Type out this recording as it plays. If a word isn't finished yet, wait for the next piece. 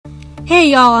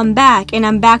Hey y'all, I'm back, and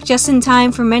I'm back just in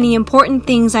time for many important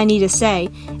things I need to say,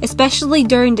 especially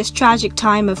during this tragic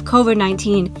time of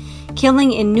COVID-19,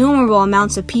 killing innumerable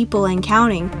amounts of people and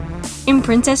counting. In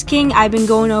Princess King, I've been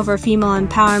going over female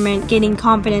empowerment, gaining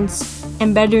confidence,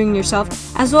 and bettering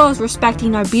yourself, as well as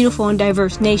respecting our beautiful and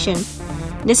diverse nation.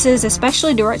 This is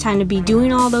especially the right time to be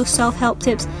doing all those self-help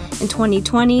tips in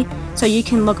 2020, so you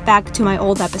can look back to my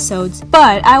old episodes.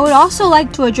 But I would also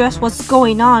like to address what's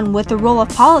going on with the role of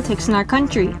politics in our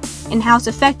country and how it's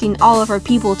affecting all of our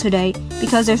people today,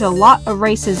 because there's a lot of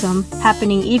racism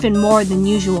happening, even more than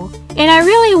usual. And I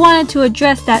really wanted to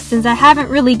address that since I haven't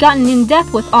really gotten in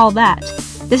depth with all that.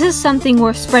 This is something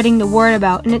worth spreading the word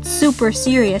about, and it's super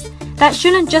serious. That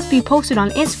shouldn't just be posted on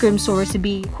Instagram stories to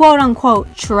be quote-unquote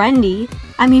trendy.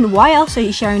 I mean, why else are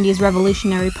you sharing these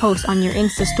revolutionary posts on your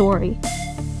Insta story?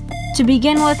 To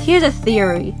begin with, here's a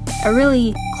theory, a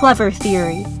really clever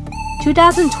theory.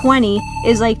 2020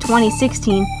 is like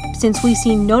 2016 since we've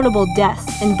seen notable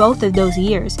deaths in both of those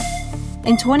years.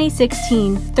 In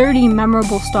 2016, 30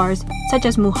 memorable stars such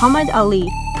as Muhammad Ali,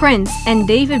 Prince, and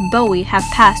David Bowie have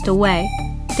passed away.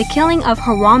 The killing of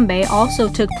Harambe also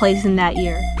took place in that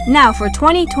year. Now, for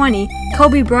 2020,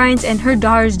 Kobe Bryant's and her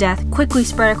daughter's death quickly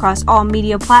spread across all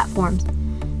media platforms.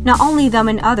 Not only them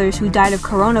and others who died of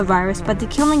coronavirus, but the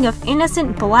killing of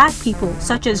innocent black people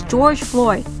such as George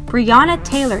Floyd, Breonna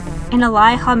Taylor, and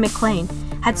Elijah McClain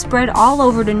had spread all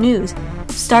over the news,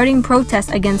 starting protests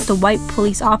against the white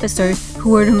police officers who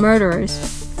were the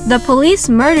murderers. The police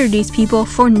murdered these people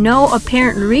for no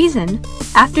apparent reason.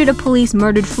 After the police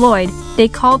murdered Floyd, they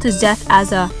called his death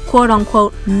as a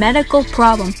quote-unquote medical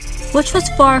problem, which was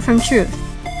far from truth.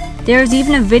 There is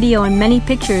even a video and many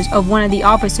pictures of one of the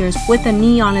officers with a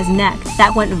knee on his neck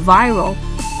that went viral.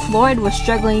 Floyd was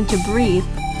struggling to breathe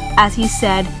as he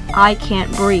said, "I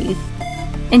can't breathe."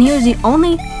 And he was the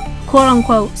only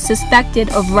quote-unquote suspected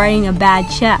of writing a bad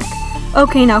check.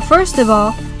 Okay, now first of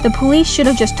all, the police should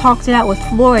have just talked it out with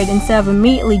Floyd instead of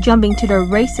immediately jumping to their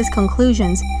racist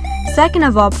conclusions. Second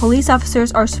of all, police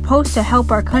officers are supposed to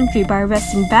help our country by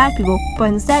arresting bad people, but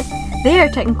instead, they are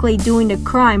technically doing the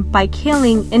crime by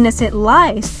killing innocent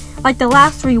lives, like the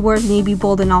last 3 words need to be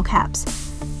bold in all caps.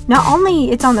 Not only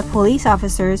it's on the police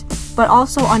officers, but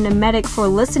also on the medic for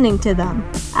listening to them.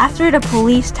 After the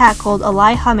police tackled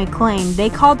Elijah McClain, they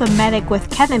called the medic with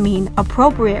ketamine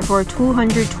appropriate for a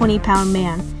 220-pound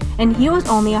man, and he was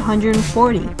only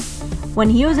 140. When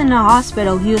he was in the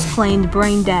hospital, he was claimed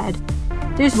brain dead.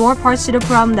 There's more parts to the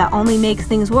problem that only makes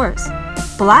things worse.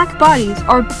 Black bodies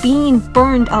are being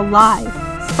burned alive.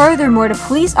 Furthermore, the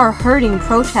police are hurting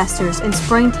protesters and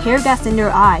spraying tear gas in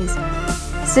their eyes.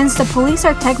 Since the police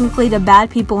are technically the bad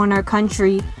people in our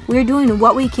country, we are doing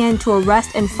what we can to arrest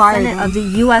and fire them. Of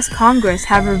the U.S. Congress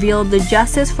have revealed the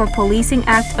Justice for Policing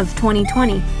Act of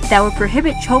 2020 that would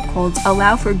prohibit chokeholds,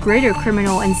 allow for greater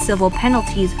criminal and civil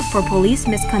penalties for police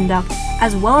misconduct,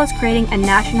 as well as creating a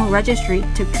national registry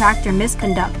to track their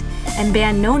misconduct, and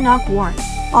ban no-knock warrants.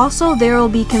 Also, there will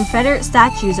be Confederate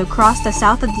statues across the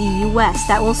south of the U.S.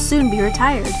 that will soon be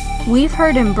retired. We've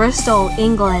heard in Bristol,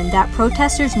 England, that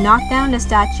protesters knocked down the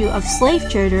statue of slave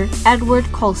trader Edward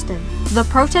Colston. The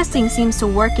protesting seems to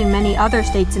work in many other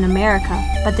states in America,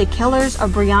 but the killers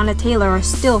of Breonna Taylor are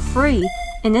still free,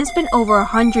 and it's been over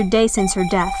 100 days since her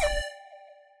death.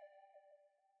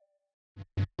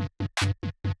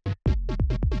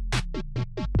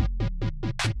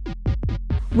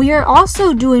 We are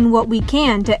also doing what we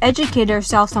can to educate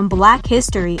ourselves on Black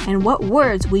history and what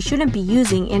words we shouldn't be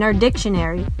using in our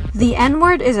dictionary. The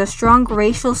N-word is a strong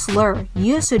racial slur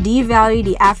used to devalue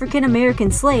the African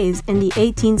American slaves in the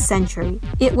 18th century.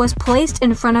 It was placed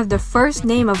in front of the first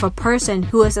name of a person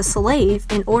who is a slave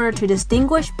in order to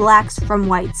distinguish blacks from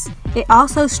whites. It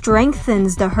also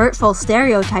strengthens the hurtful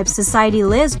stereotypes society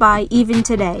lives by even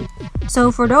today. So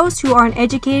for those who aren't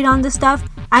educated on this stuff,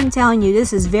 I'm telling you,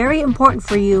 this is very important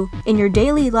for you in your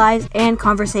daily lives and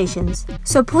conversations.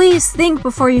 So please think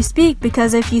before you speak,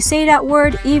 because if you say that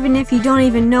word, even if you don't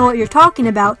even know what you're talking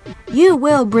about, you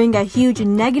will bring a huge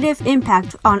negative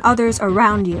impact on others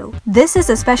around you. This is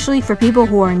especially for people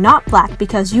who are not black,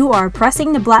 because you are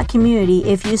oppressing the black community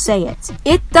if you say it.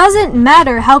 It doesn't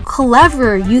matter how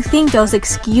clever you think those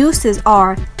excuses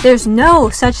are, there's no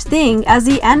such thing as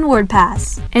the N-word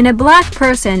pass. And a black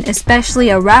person, especially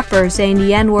a rapper, saying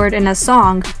the N-word in a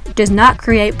song does not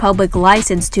create public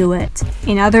license to it.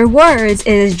 In other words,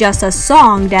 it is just a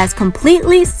song that's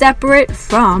completely separate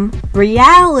from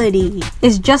reality.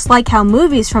 It's just like how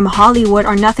movies from Hollywood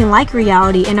are nothing like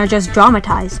reality and are just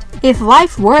dramatized. If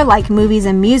life were like movies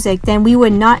and music, then we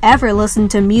would not ever listen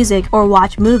to music or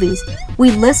watch movies.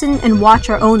 We listen and watch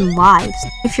our own lives.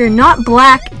 If you're not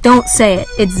black, don't say it.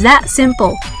 It's that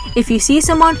simple. If you see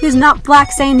someone who's not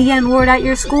black saying the N-word at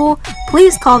your school,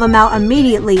 please call them out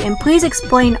immediately and please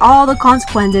explain all the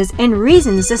consequences and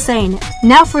reasons to saying it.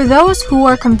 Now for those who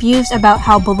are confused about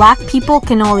how black people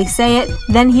can only say it,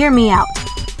 then hear me out.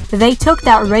 They took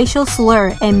that racial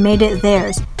slur and made it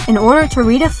theirs in order to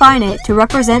redefine it to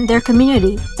represent their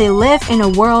community. They live in a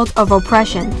world of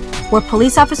oppression, where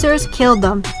police officers killed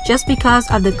them just because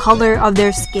of the color of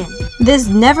their skin. This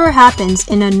never happens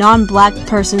in a non-black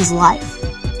person's life.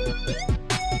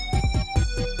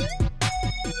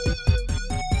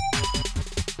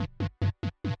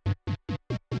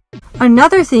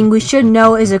 Another thing we should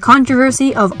know is the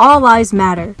controversy of All Lives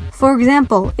Matter. For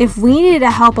example, if we needed to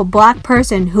help a black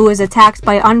person who is attacked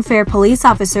by unfair police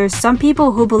officers, some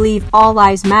people who believe All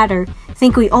Lives Matter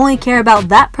think we only care about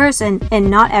that person and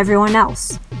not everyone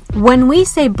else. When we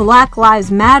say Black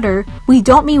Lives Matter, we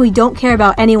don't mean we don't care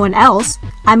about anyone else.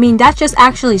 I mean, that's just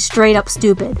actually straight up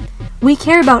stupid. We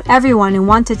care about everyone and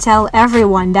want to tell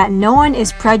everyone that no one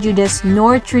is prejudiced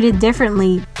nor treated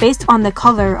differently based on the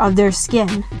color of their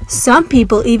skin. Some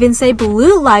people even say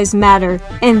Blue Lives Matter,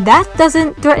 and that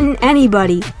doesn't threaten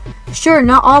anybody. Sure,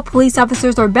 not all police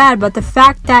officers are bad, but the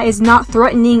fact that it's not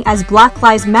threatening as Black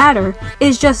Lives Matter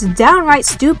is just downright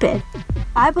stupid.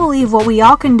 I believe what we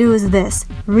all can do is this: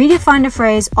 redefine the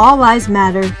phrase All Lives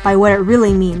Matter by what it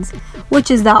really means,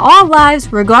 which is that all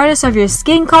lives, regardless of your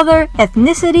skin color,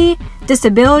 ethnicity,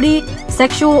 disability,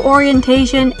 sexual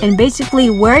orientation, and basically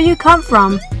where you come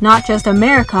from, not just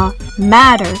America,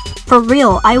 matter. For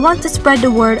real, I want to spread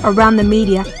the word around the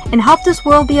media and help this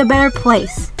world be a better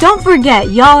place. Don't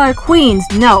forget, y'all are queens,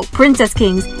 no, princess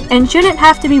kings, and shouldn't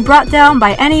have to be brought down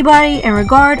by anybody in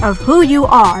regard of who you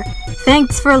are.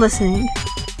 Thanks for listening.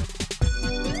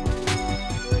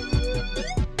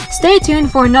 Stay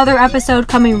tuned for another episode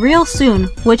coming real soon,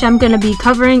 which I'm going to be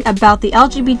covering about the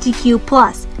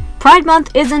LGBTQ+. Pride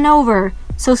Month isn't over,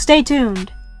 so stay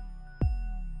tuned.